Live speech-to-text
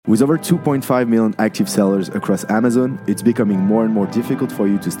With over 2.5 million active sellers across Amazon, it's becoming more and more difficult for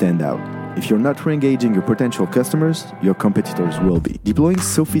you to stand out. If you're not re-engaging your potential customers, your competitors will be. Deploying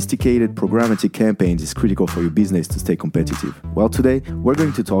sophisticated programmatic campaigns is critical for your business to stay competitive. Well, today, we're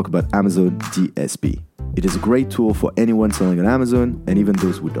going to talk about Amazon DSP. It is a great tool for anyone selling on Amazon and even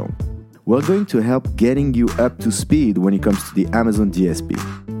those who don't. We're going to help getting you up to speed when it comes to the Amazon DSP.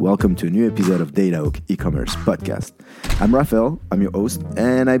 Welcome to a new episode of Datahawk e-commerce podcast. I'm Raphael, I'm your host,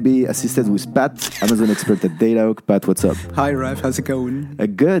 and I be assisted with Pat, Amazon expert at Datahawk. Pat, what's up? Hi, Raph. How's it going?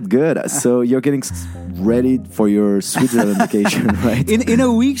 Good. So you're getting ready for your Switzerland vacation, right? In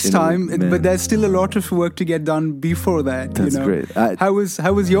a week's time, but there's still a lot of work to get done before that. That's great. How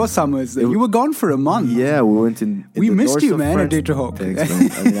was your summers? You were gone for a month. Yeah, we went in we the missed north you, of man, France. at Datahawk.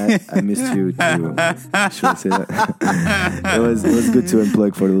 Thanks, man. I missed you too. Should I say that? It was good to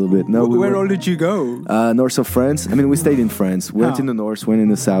unplug for a little bit. No, Where all did you go? North of France. I mean, we stayed in France. We went in the north, went in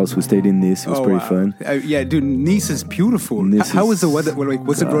the south. We stayed in Nice. It was pretty fun. Yeah, dude, Nice is beautiful. How was the weather?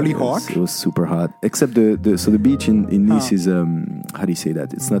 Was it really hot? It was super hot. Except the beach in Nice is how do you say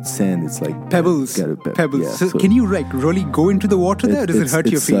that? It's not sand. It's like pebbles. Pebbles. Yeah, so can you really go into the water there? Or does it hurt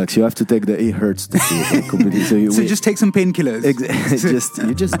your feet? Sucks. You have to take it hurts to see it completely. So just take some painkillers.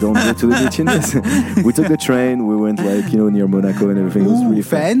 You just don't go to the beach in this. We took the train. We went near Monaco and everything. It was really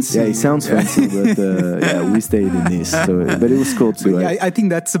fancy. Yeah, it sounds fancy, but we stayed in Nice. But it was cool too. I think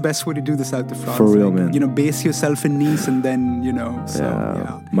that's the best way to do the south of France. For real, man. Base yourself in Nice and then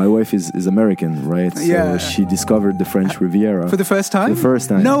My wife is American, right? So she discovered the French Riviera for the first time.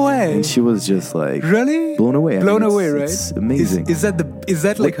 No way. And she was just like really blown away. Right? It's amazing. Is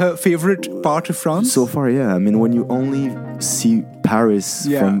that like her favorite part of France? So far, yeah. I mean, when you only see Paris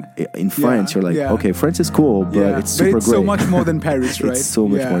in France, you're like, okay, France is cool, but it's super great. So much more than Paris, right? It's so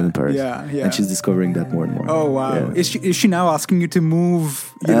much more than Paris. Yeah. And she's discovering that more and more. Oh wow! Yeah. Is she now asking you to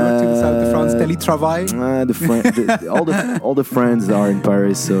move, to the south of France, télétravail? All the friends are in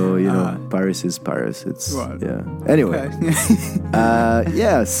Paris, so Paris is Paris. It's Anyway,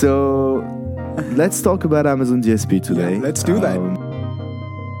 okay. So let's talk about Amazon DSP today. Yeah, let's do that.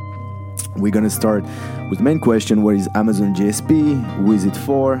 We're gonna start with the main question: what is Amazon DSP? Who is it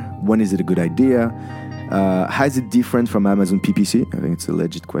for? When is it a good idea? How is it different from Amazon PPC? I think it's a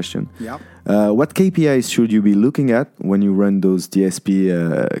legit question. Yeah. What KPIs should you be looking at when you run those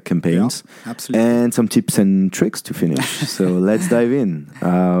DSP campaigns? Yeah, absolutely. And some tips and tricks to finish. So let's dive in.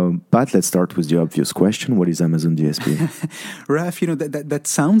 But let's start with the obvious question. What is Amazon DSP? Raf, that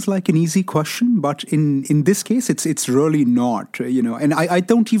sounds like an easy question, but in this case, it's really not, and I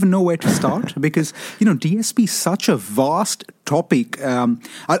don't even know where to start because, DSP is such a vast topic.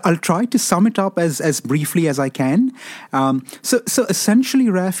 I'll try to sum it up as briefly as I can. So essentially,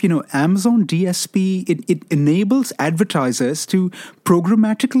 Raf, Amazon DSP, it enables advertisers to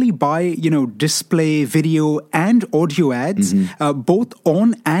programmatically buy, display, video and audio ads, both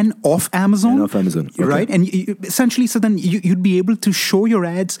on and off Amazon. And off Amazon. Okay. Right? And essentially, so then you'd be able to show your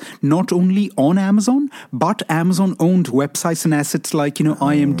ads not only on Amazon, but Amazon-owned websites and assets like,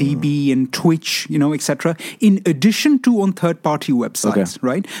 IMDb and Twitch, etc., in addition to on third-party websites,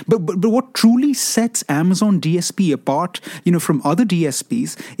 right? But what truly sets Amazon DSP apart, from other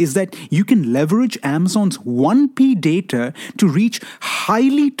DSPs is that you can leverage Amazon's 1P data to reach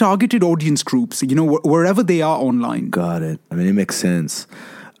highly targeted audience groups, wherever they are online. Got it. I mean, it makes sense.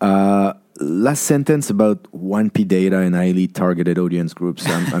 Last sentence about 1P data and highly targeted audience groups.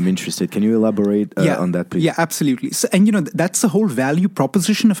 I'm interested. Can you elaborate on that, please? Yeah, absolutely. So, and that's the whole value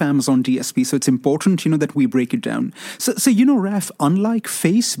proposition of Amazon DSP. So it's important, that we break it down. So Raf, unlike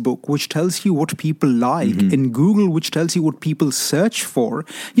Facebook, which tells you what people like, and Google, which tells you what people search for,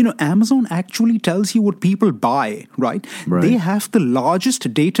 Amazon actually tells you what people buy, right? They have the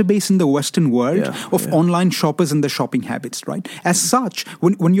largest database in the Western world of online shoppers and their shopping habits, right? As such,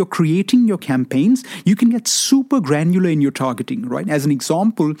 when you're creating your campaigns, you can get super granular in your targeting, right? As an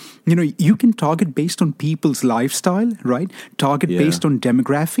example, you can target based on people's lifestyle, right? Target based on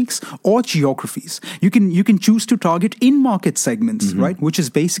demographics or geographies. You can choose to target in-market segments, right? Which is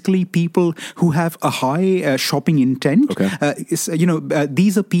basically people who have a high shopping intent. Okay.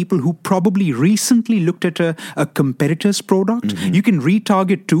 These are people who probably recently looked at a competitor's product. You can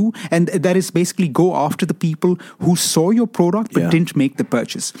retarget to, and that is basically go after the people who saw your product but didn't make the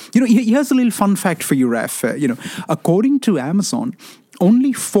purchase. Here's a little fun fact for you, Raf. According to Amazon,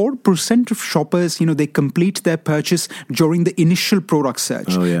 only 4% of shoppers, they complete their purchase during the initial product search.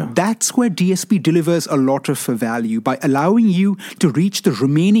 Oh, yeah. That's where DSP delivers a lot of value by allowing you to reach the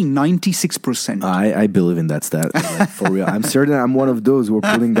remaining 96%. I believe in that stat, like, for real. I'm certain I'm one of those who are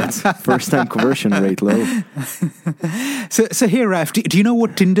putting that first-time conversion rate low. So here, Raf, do you know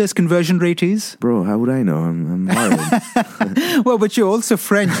what Tinder's conversion rate is? Bro, how would I know? I'm Ireland. Well, but you're also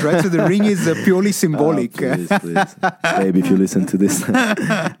French, right? So the ring is purely symbolic. Please. Babe, if you listen to this,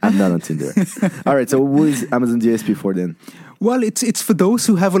 I'm not on Tinder. All right, so what is Amazon DSP for then? Well, it's for those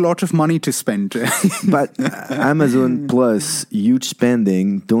who have a lot of money to spend. But Amazon plus huge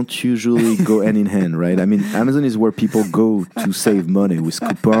spending don't usually go hand in hand, right? I mean, Amazon is where people go to save money with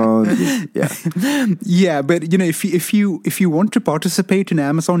coupons. Yeah, but if you want to participate in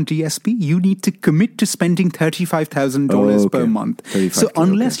Amazon DSP, you need to commit to spending $35,000 per month. So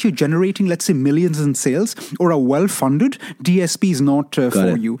unless you're generating, let's say, millions in sales or are well funded, DSP is not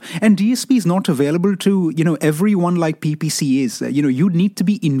for you. And DSP is not available to everyone like PPC is. You need to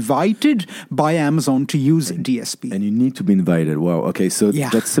be invited by Amazon to use DSP. And you need to be invited. Wow. Okay, so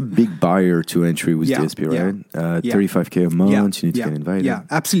that's a big barrier to entry with DSP, right? $35K a month, you need to get invited. Yeah,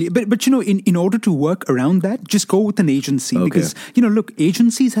 absolutely. But in order to work around that, just go with an agency. Because, look,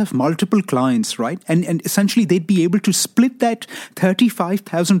 agencies have multiple clients, right? And essentially they'd be able to split that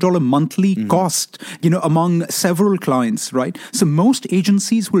 $35,000 monthly cost, among several clients, right? So most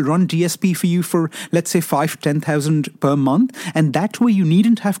agencies will run DSP for you for, let's say, $5,000-10,000 per month. And that way you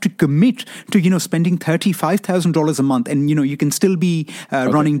needn't have to commit to, spending $35,000 a month. And, you can still be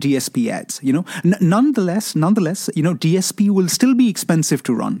running DSP ads, Nonetheless, DSP will still be expensive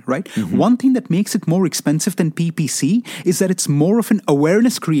to run, right? Mm-hmm. One thing that makes it more expensive than PPC is that it's more of an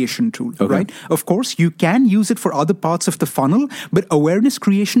awareness creation tool, right? Of course, you can use it for other parts of the funnel, but awareness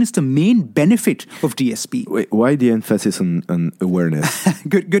creation is the main benefit of DSP. Wait, why the emphasis on awareness?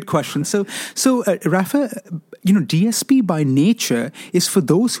 Good question. So Rafa, DSP by nature is for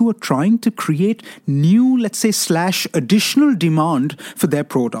those who are trying to create new, let's say, / additional demand for their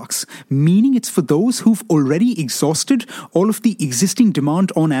products. Meaning it's for those who've already exhausted all of the existing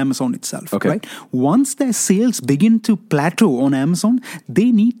demand on Amazon itself, right? Once their sales begin to plateau on Amazon,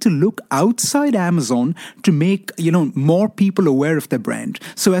 they need to look outside Amazon to make, more people aware of their brand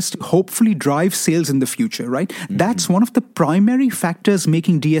so as to hopefully drive sales in the future, right? Mm-hmm. That's one of the primary factors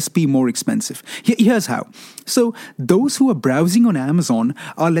making DSP more expensive. Here's how. So those who are browsing on Amazon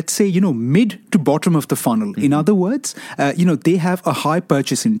are, let's say, mid to bottom of the funnel. Mm-hmm. In other words, they have a high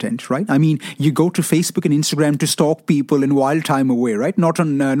purchase intent, right? I mean, you go to Facebook and Instagram to stalk people and while time away, right? Not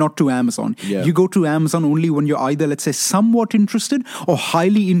to Amazon. Yeah. You go to Amazon only when you're either, let's say, somewhat interested or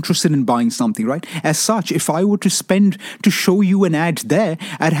highly interested in buying something, right? As such, if I were to spend to show you an ad there,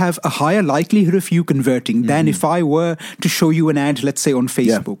 I'd have a higher likelihood of you converting than if I were to show you an ad, let's say, on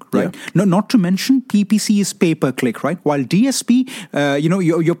Facebook, right? Yeah. No, not to mention PPC is pay-per-click, right? While DSP,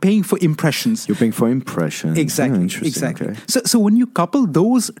 you're paying for impressions. You're paying for impressions. Exactly. Exactly. Okay. So when you couple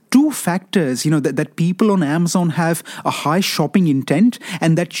those two factors, that people on Amazon have a high shopping intent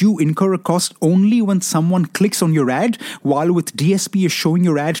and that you incur a cost only when someone clicks on your ad, while with DSP you're showing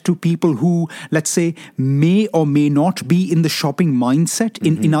your ad to people who, let's say, may or may not be in the shopping mindset.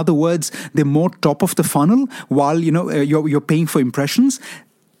 Mm-hmm. In other words, they're more top of the funnel while, you're paying for impressions.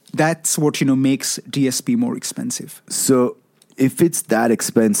 That's what, makes DSP more expensive. So if it's that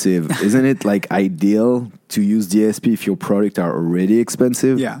expensive, isn't it ideal to use DSP if your product are already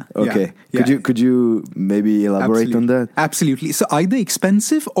expensive? Yeah. Okay. Yeah. Could you maybe elaborate on that? Absolutely. So either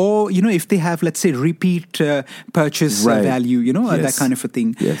expensive or, if they have, let's say, repeat purchase value, that kind of a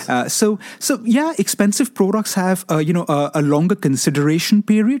thing. Yes. So expensive products have, a longer consideration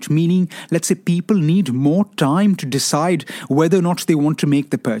period, meaning, let's say, people need more time to decide whether or not they want to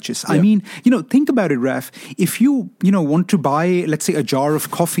make the purchase. Yeah. I mean, think about it, Raf. If you, want to buy, let's say, a jar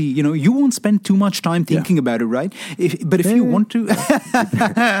of coffee, you won't spend too much time thinking about it, right? If you want to...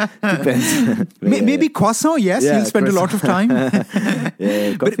 Depends. Maybe croissant, yes, you'll spend a lot of time.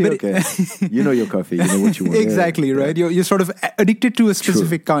 Coffee, okay. You know your coffee, you know what you want. Exactly, right? You're sort of addicted to a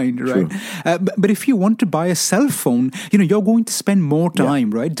specific kind, right? But if you want to buy a cell phone, you're going to spend more time,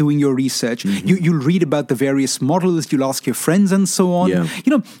 right, doing your research. Mm-hmm. You'll read about the various models, you'll ask your friends and so on. Yeah.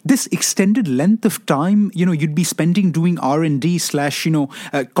 This extended length of time, you'd be spending doing R&D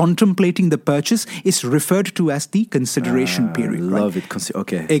 / contemplating the purchase is reflected referred to as the consideration period. Love right? it.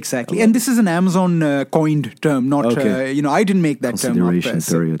 Okay. Exactly. And this is an Amazon coined term, not, Okay. I didn't make that term up. Consideration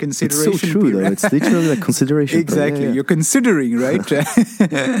period. Consideration It's so true, period. though. It's literally like consideration. Exactly. Yeah. You're considering, right?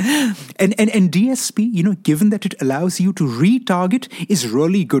 and DSP, given that it allows you to retarget, is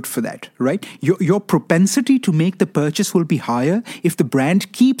really good for that, right? Your propensity to make the purchase will be higher if the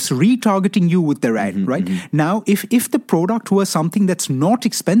brand keeps retargeting you with their ad, right? Now, if the product were something that's not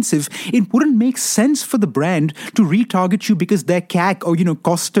expensive, it wouldn't make sense for the brand to retarget you because their CAC or,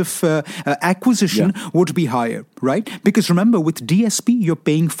 cost of acquisition would be higher, right? Because remember, with DSP, you're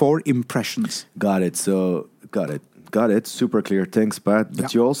paying for impressions. Got it. Got it. Super clear. Thanks, Pat.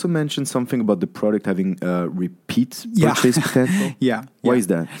 But you also mentioned something about the product having repeat purchase potential. Why is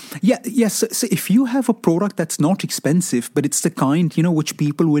that? So if you have a product that's not expensive, but it's the kind, which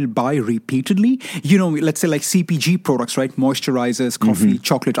people will buy repeatedly, let's say like CPG products, right? Moisturizers, coffee,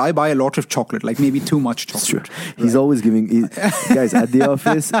 chocolate. I buy a lot of chocolate, like maybe too much chocolate. Right? He's always giving, guys, at the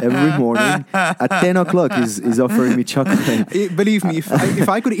office, every morning, at 10 o'clock, he's offering me chocolate. Believe me, if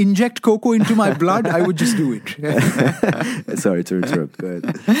I could inject cocoa into my blood, I would just do it. Sorry to interrupt. Go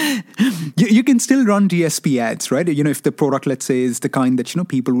ahead. You can still run DSP ads, right? If the product, let's say, is the kind that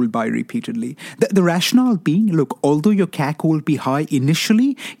people will buy repeatedly. The rationale being, look, although your CAC will be high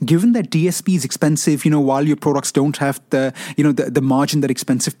initially, given that DSP is expensive, while your products don't have the margin that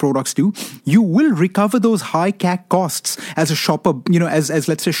expensive products do, you will recover those high CAC costs as a shopper. As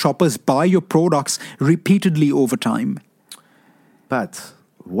let's say shoppers buy your products repeatedly over time. Pat,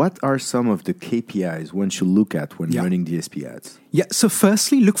 what are some of the KPIs one should look at when running DSP ads? So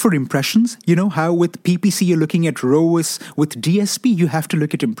firstly, look for impressions. How with PPC you're looking at ROAS. With DSP, you have to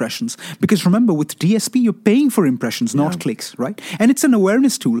look at impressions. Because remember, with DSP, you're paying for impressions, not clicks, right? And it's an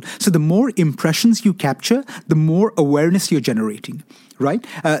awareness tool. So the more impressions you capture, the more awareness you're generating. Right.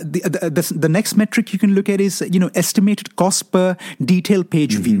 The next metric you can look at is estimated cost per detail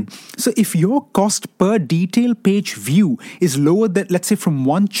page view. So if your cost per detail page view is lower than, let's say, from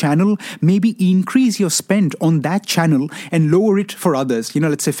one channel, maybe increase your spend on that channel and lower it for others.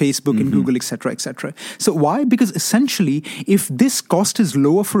 Let's say Facebook and Google, etc., etc. So why? Because essentially, if this cost is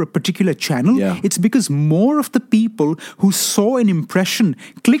lower for a particular channel, it's because more of the people who saw an impression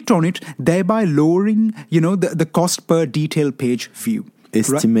clicked on it, thereby lowering the cost per detail page view.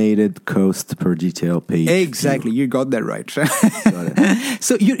 Estimated cost per detail page. Exactly, you got that right. Got it.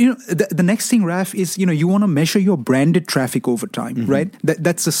 So the next thing, Raf, is you want to measure your branded traffic over time, right?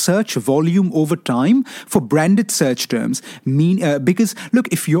 That's the search volume over time for branded search terms. Because look,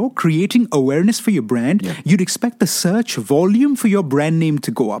 if you're creating awareness for your brand, you'd expect the search volume for your brand name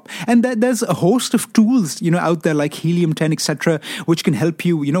to go up, and there's a host of tools out there like Helium 10, etc., which can help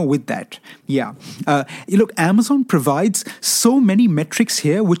you with that. Look, Amazon provides so many metrics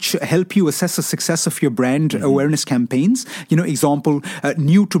here which help you assess the success of your brand awareness campaigns. Example,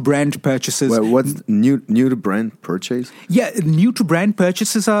 new to brand purchases. Well, what's new to brand purchase? New to brand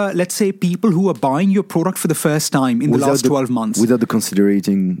purchases are, let's say, people who are buying your product for the first time in the last 12 months. Without the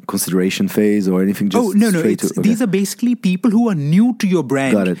consideration phase or anything? Just these are basically people who are new to your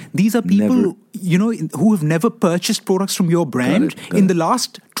brand. Got it. These are people who have never purchased products from your brand in the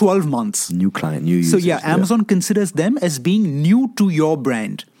last 12 months. New client, new users. So Amazon considers them as being new to your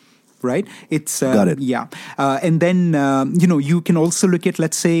brand. Right? It's got it. And then you can also look at,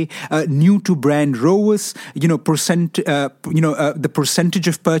 let's say, new to brand ROAS. The percentage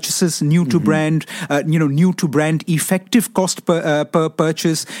of purchases new to brand. New to brand effective cost per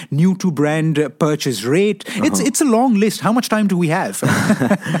purchase. New to brand purchase rate. It's a long list. How much time do we have?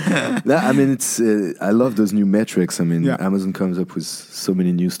 I love those new metrics. Amazon comes up with so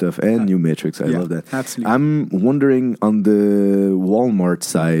many new stuff and new metrics. I love that. Absolutely. I'm wondering on the Walmart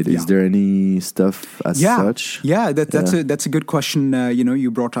side, is there any stuff as such? That's a good question.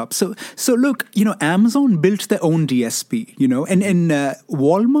 You brought up. So look, Amazon built their own DSP. And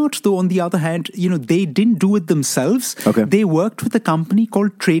Walmart, though, on the other hand, they didn't do it themselves. Okay. They worked with a company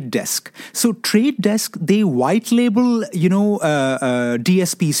called Trade Desk. So Trade Desk, they white label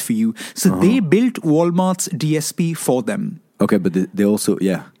DSPs for you. So they built Walmart's DSP for them. Okay, but they also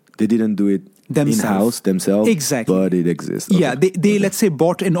they didn't do it in-house themselves, exactly, but it exists. They let's say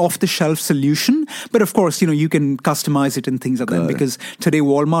bought an off-the-shelf solution, but of course you can customize it and things like that, because today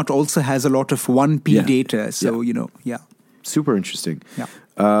Walmart also has a lot of 1P data. So super interesting.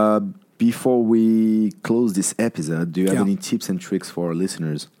 Before we close this episode, do you have any tips and tricks for our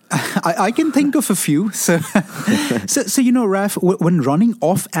listeners? I can think of a few. So, Raf, when running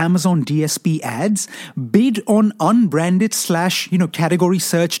off Amazon DSP ads, bid on unbranded / category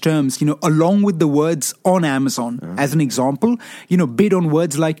search terms, along with the words on Amazon. As an example, bid on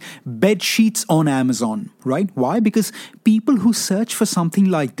words like bed sheets on Amazon, right? Why? Because people who search for something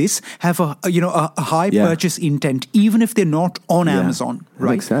like this have a high purchase intent, even if they're not on Amazon,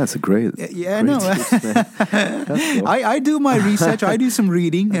 right? Makes sense. Great. Yeah, no. Cool. I do my research. I do some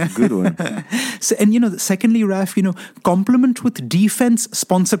reading. That's a good one. So, and secondly, Raf, complement with defense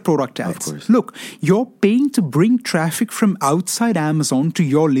sponsored product ads. Of course. Look, you're paying to bring traffic from outside Amazon to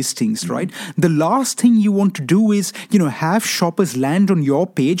your listings, right? The last thing you want to do is, have shoppers land on your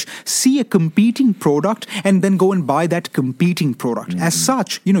page, see a competing product, and then go and buy that competing product. As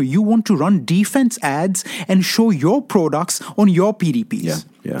such, you want to run defense ads and show your products on your PDPs.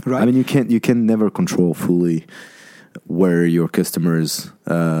 Yeah. Right? I mean, you can never control fully where your customers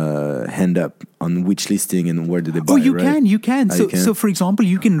end up on which listing and where do they buy. You can. So, for example,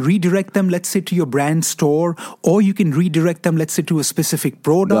 you can redirect them, let's say, to your brand store, or you can redirect them, let's say, to a specific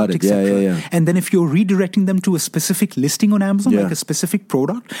product, etc. Yeah. And then if you're redirecting them to a specific listing on Amazon, like a specific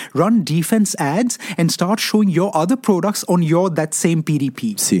product, run defense ads and start showing your other products on that same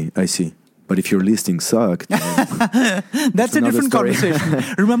PDP. I see. But if your listing sucked, that's a different conversation.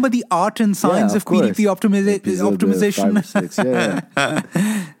 Remember the art and science of PDP optimization? 5 or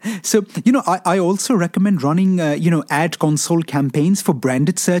 6. So, I also recommend running, ad console campaigns for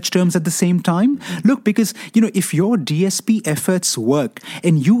branded search terms at the same time. Look, because, if your DSP efforts work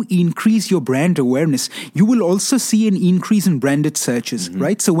and you increase your brand awareness, you will also see an increase in branded searches,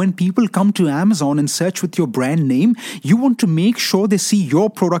 right? So when people come to Amazon and search with your brand name, you want to make sure they see your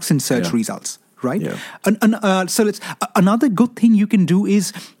products in search results. Right? Yeah. So another good thing you can do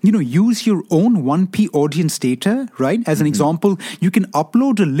is, use your own 1P audience data, right? As an example, you can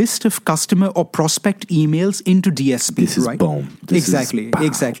upload a list of customer or prospect emails into DSP, this is right? Boom. Exactly.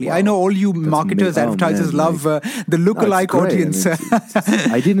 Wow. I know all you marketers, advertisers love the lookalike audience.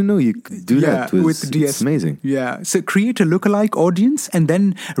 I didn't know you could do that with DSP. It's amazing. Yeah. So create a lookalike audience and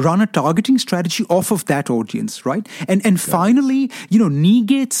then run a targeting strategy off of that audience, right? And finally,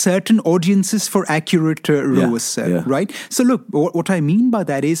 negate certain audiences for accurate ROAS, right? So look, what I mean by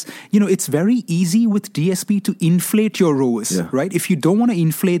that is, it's very easy with DSP to inflate your ROAS, right? If you don't want to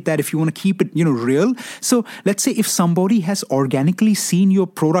inflate that, if you want to keep it, real. So let's say if somebody has organically seen your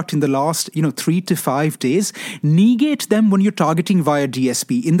product in the last, 3 to 5 days, negate them when you're targeting via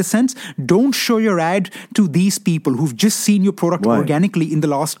DSP. In the sense, don't show your ad to these people who've just seen your product organically in the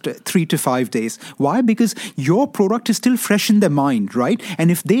last 3 to 5 days. Why? Because your product is still fresh in their mind, right? And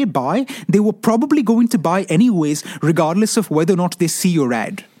if they buy, they were probably going to buy anyways, regardless of whether or not they see your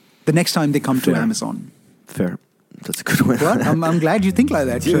ad the next time they come to Amazon. Fair. That's a good one. Well, I'm glad you think like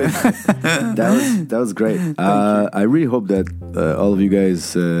that. That was great. I really hope that all of you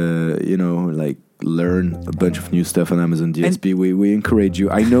guys, learn a bunch of new stuff on Amazon DSP. We encourage you.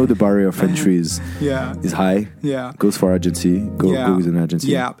 I know the barrier of entry is high. Yeah. Goes for agency. Go with an agency.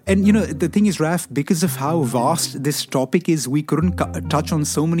 Yeah. And the thing is, Raf, because of how vast this topic is, we couldn't touch on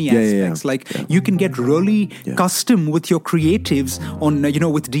so many aspects. You can get really custom with your creatives on,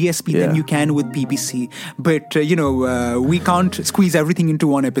 with DSP than you can with PPC. But, we can't squeeze everything into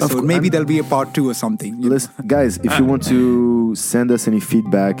one episode. Maybe there'll be a part 2 or something. Guys, if you want to send us any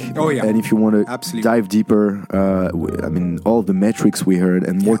feedback, and if you want to dive deeper, all the metrics we heard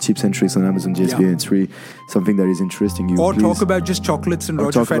and more tips and tricks on Amazon DSP, it's really something that is interesting you. Or talk about just chocolates and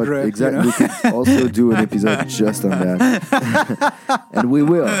Roger Federer. Exactly. We could also do an episode just on that. And we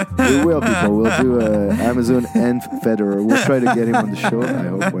will, people. We'll do Amazon and Federer. We'll try to get him on the show, I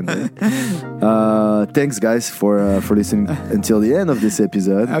hope, one day. Thanks, guys, for listening until the end of this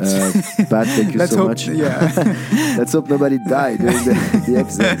episode. Pat, thank you so much. Let's hope nobody died during the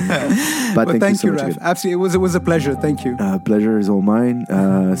episode. Pat, thank you so much. Absolutely, it was a pleasure. Thank you. Pleasure is all mine.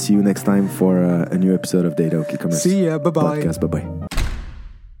 See you next time for a new episode of Data OK Commerce. See ya. Bye-bye. Podcast. Bye-bye.